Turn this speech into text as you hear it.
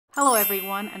Hello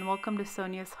everyone and welcome to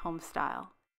Sonia's Home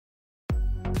Style.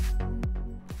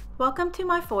 Welcome to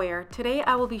my foyer. Today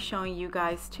I will be showing you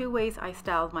guys 2 ways I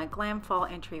styled my glam fall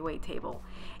entryway table.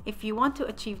 If you want to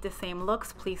achieve the same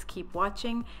looks, please keep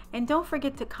watching and don't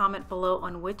forget to comment below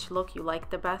on which look you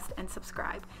like the best and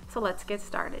subscribe. So let's get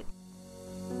started.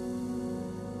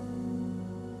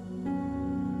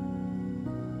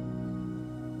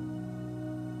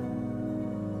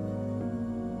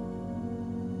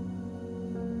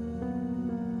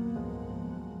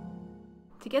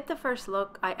 To get the first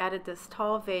look, I added this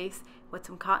tall vase with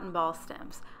some cotton ball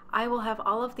stems. I will have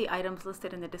all of the items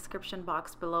listed in the description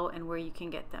box below and where you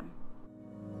can get them.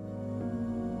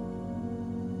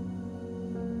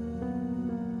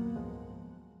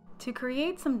 To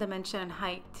create some dimension and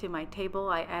height to my table,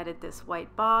 I added this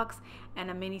white box and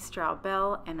a mini straw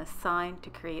bell and a sign to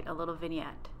create a little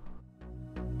vignette.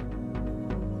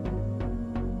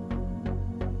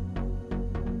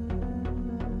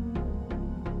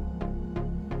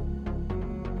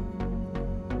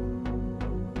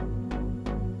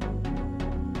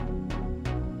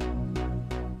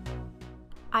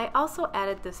 I also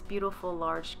added this beautiful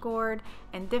large gourd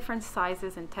and different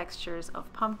sizes and textures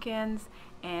of pumpkins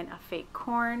and a fake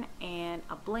corn and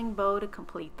a bling bow to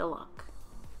complete the look.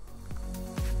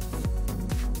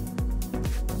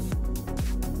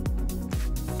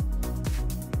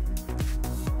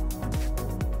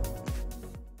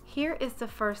 Here is the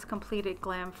first completed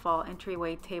glam fall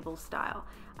entryway table style.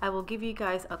 I will give you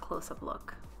guys a close-up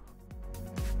look.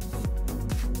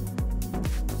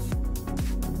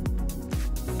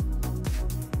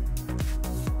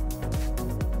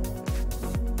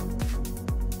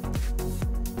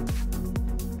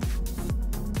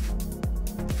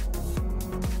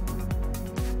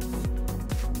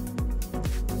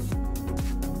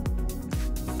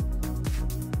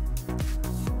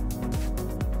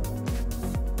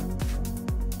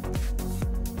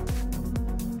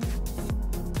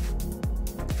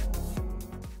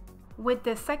 With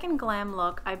the second glam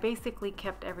look, I basically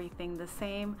kept everything the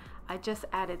same. I just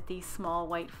added these small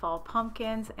white fall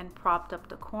pumpkins and propped up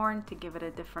the corn to give it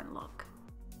a different look.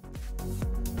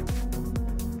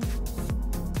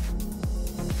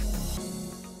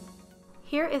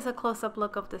 Here is a close-up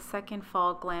look of the second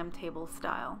fall glam table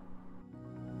style.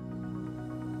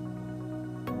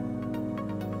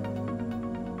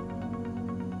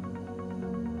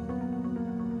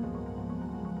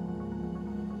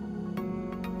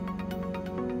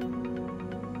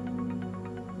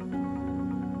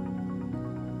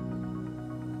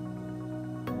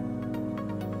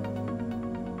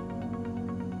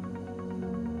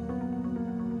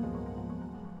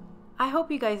 I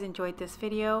hope you guys enjoyed this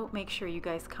video. Make sure you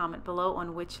guys comment below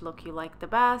on which look you like the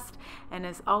best. And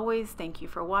as always, thank you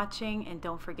for watching and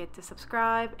don't forget to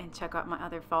subscribe and check out my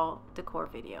other fall decor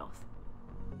videos.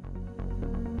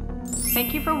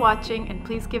 Thank you for watching and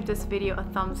please give this video a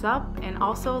thumbs up and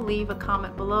also leave a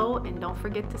comment below and don't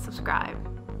forget to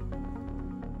subscribe.